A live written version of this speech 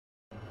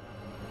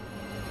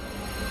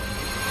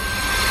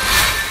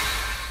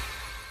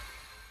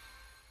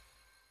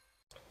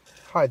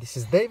Hi, this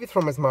is David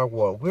from Smart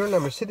World. We're in a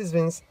Mercedes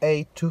Benz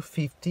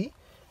A250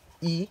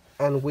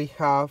 and we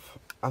have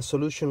a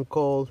solution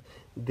called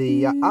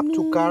the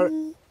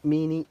App2car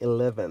Mini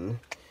 11.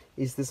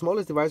 It's the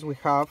smallest device we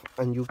have,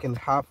 and you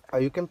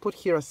can put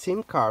here a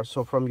SIM card,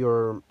 so from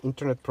your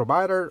internet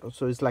provider,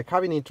 so it's like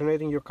having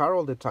internet in your car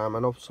all the time.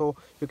 And also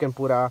you can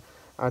put a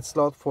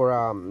slot for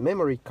a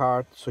memory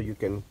card, so you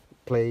can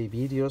play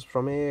videos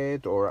from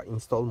it or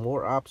install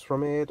more apps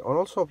from it. And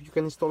also you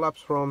can install apps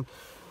from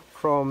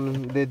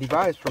the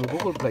device from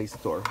Google Play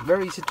Store.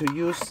 Very easy to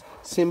use,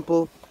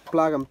 simple,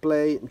 plug and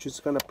play. I'm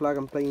just gonna plug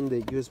and play in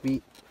the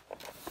USB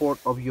port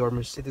of your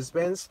Mercedes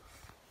Benz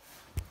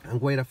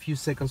and wait a few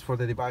seconds for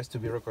the device to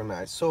be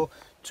recognized. So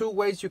two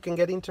ways you can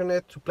get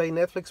internet to play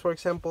Netflix, for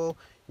example.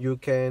 You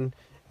can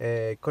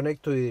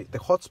connect to the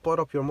hotspot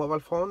of your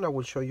mobile phone. I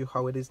will show you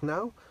how it is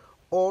now.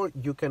 Or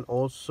you can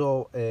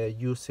also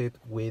use it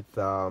with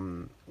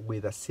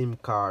a SIM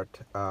card.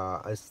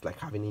 It's like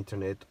having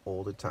internet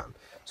all the time.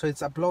 So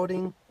it's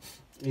uploading.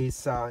 The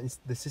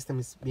system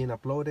is being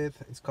uploaded.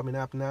 It's coming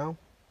up now.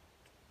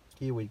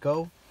 Here we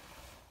go.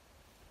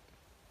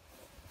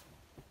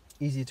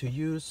 Easy to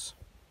use.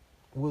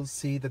 We'll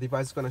see the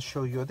device is going to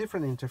show you a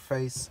different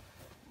interface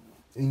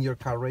in your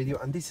car radio,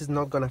 and this is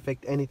not going to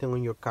affect anything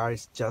on your car.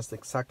 It's just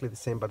exactly the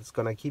same, but it's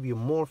going to give you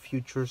more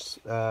features,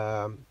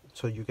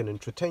 so you can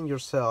entertain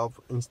yourself,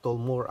 install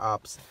more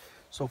apps.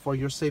 So for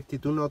your safety,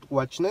 do not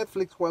watch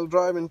Netflix while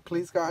driving,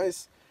 please,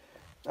 guys.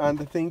 And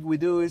the thing we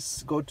do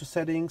is go to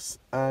settings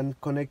and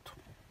connect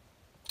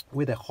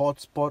with a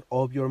hotspot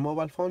of your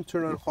mobile phone.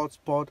 Turn on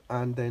hotspot,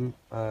 and then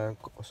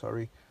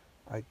sorry,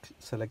 I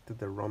selected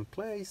the wrong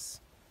place.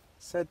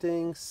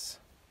 Settings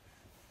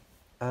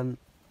and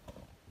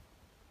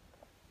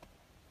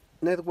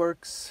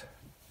networks,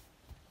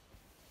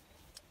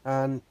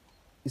 and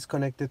is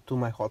connected to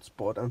my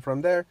hotspot, and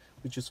from there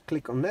we just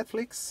click on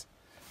Netflix,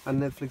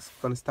 and Netflix is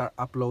going to start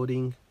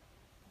uploading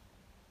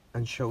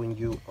and showing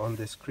you on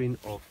the screen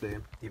of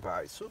the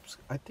device. Oops,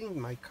 I think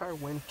my car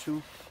went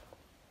to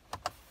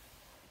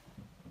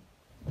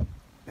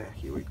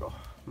here we go,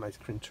 my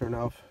screen turned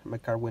off. My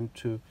car went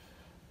to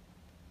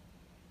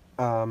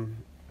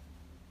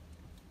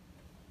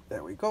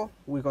there we go.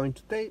 We're going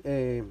to take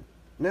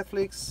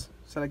Netflix,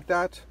 select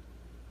that,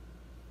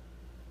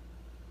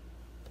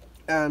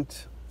 and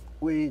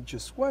we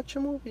just watch a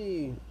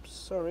movie.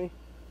 Sorry,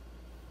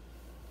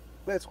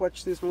 let's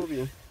watch this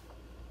movie.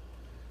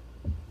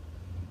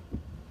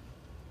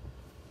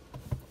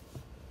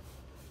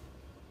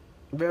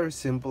 Very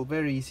simple,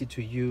 very easy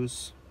to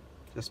use.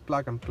 Just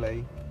plug and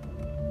play,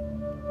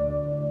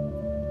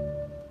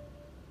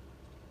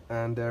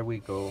 and there we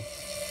go.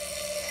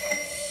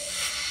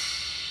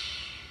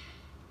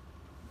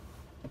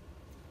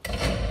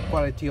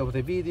 Quality of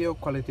the video,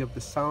 quality of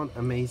the sound,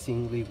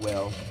 amazingly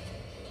well.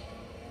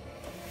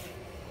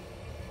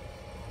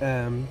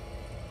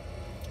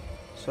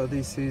 So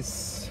this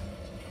is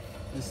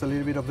just a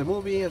little bit of the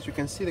movie. As you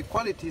can see, the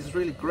quality is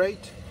really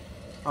great.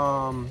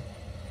 You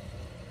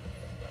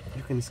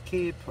can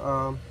skip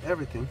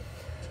everything.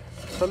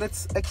 So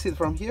let's exit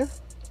from here.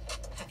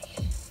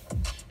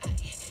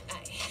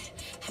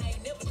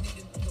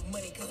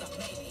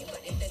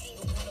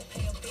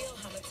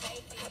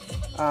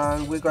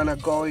 And we're gonna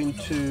go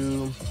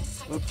into,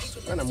 oops,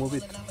 I'm gonna move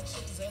it.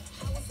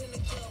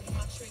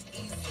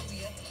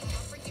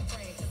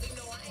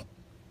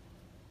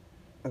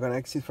 I'm gonna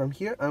exit from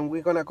here, and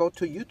we're gonna go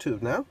to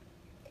YouTube now.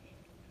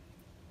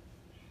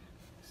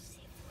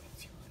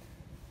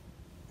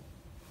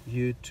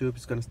 YouTube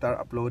is gonna start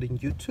uploading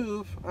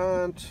YouTube,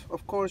 and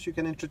of course you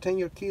can entertain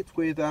your kids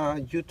with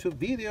a YouTube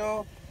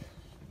video.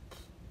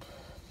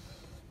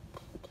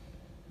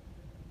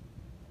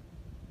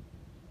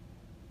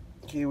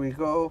 Here we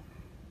go.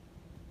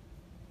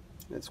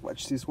 Let's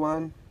watch this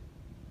one.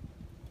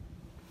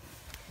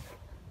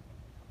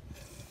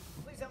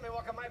 Please help me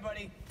welcome my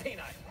buddy,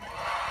 Peanut.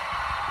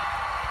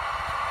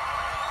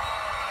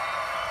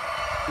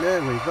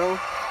 There we go.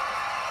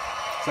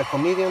 It's a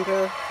comedian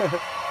there.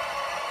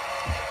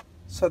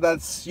 So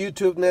that's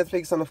YouTube,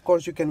 Netflix, and of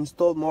course you can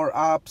install more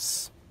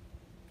apps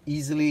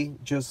easily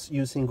just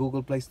using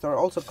Google Play Store.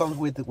 Also comes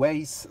with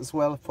Waze as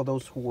well for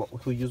those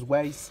who use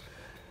Waze.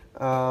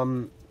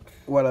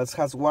 What else?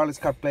 Has wireless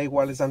CarPlay,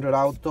 wireless Android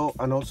Auto,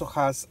 and also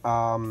has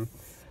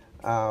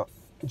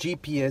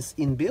GPS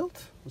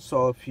inbuilt.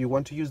 So if you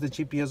want to use the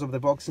GPS of the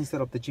box instead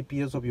of the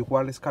GPS of your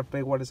wireless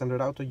CarPlay, wireless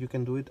Android Auto, you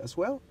can do it as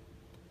well.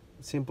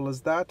 Simple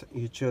as that.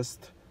 You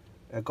just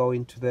go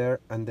into there,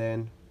 and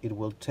then it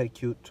will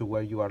take you to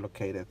where you are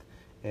located,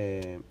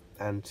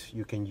 and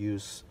you can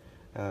use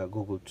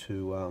Google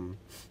to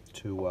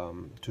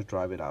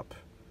drive it up.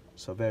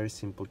 So very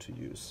simple to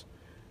use.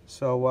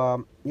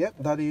 So yeah,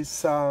 that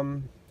is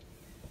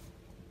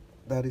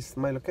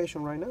my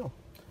location right now.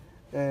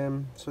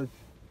 So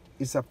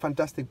it's a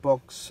fantastic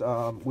box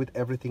with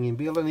everything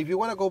inbuilt. And if you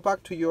want to go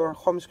back to your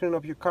home screen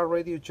of your car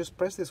radio, just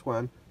press this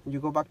one and you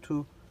go back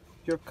to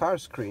your car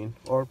screen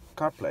or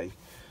CarPlay.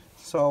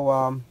 So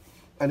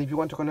and if you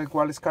want to connect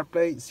wireless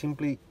CarPlay,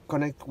 simply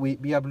connect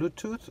via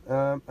Bluetooth,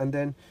 and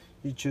then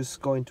You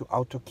just go into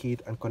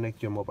AutoKit and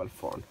connect your mobile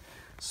phone.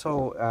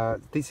 So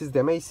this is the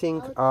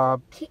amazing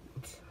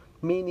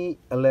Mini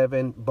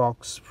 11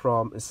 box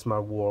from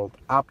Smart World,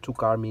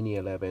 App2car Mini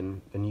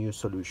 11, a new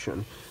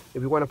solution.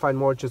 If you want to find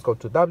more, just go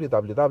to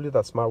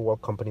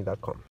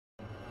www.smartworldcompany.com.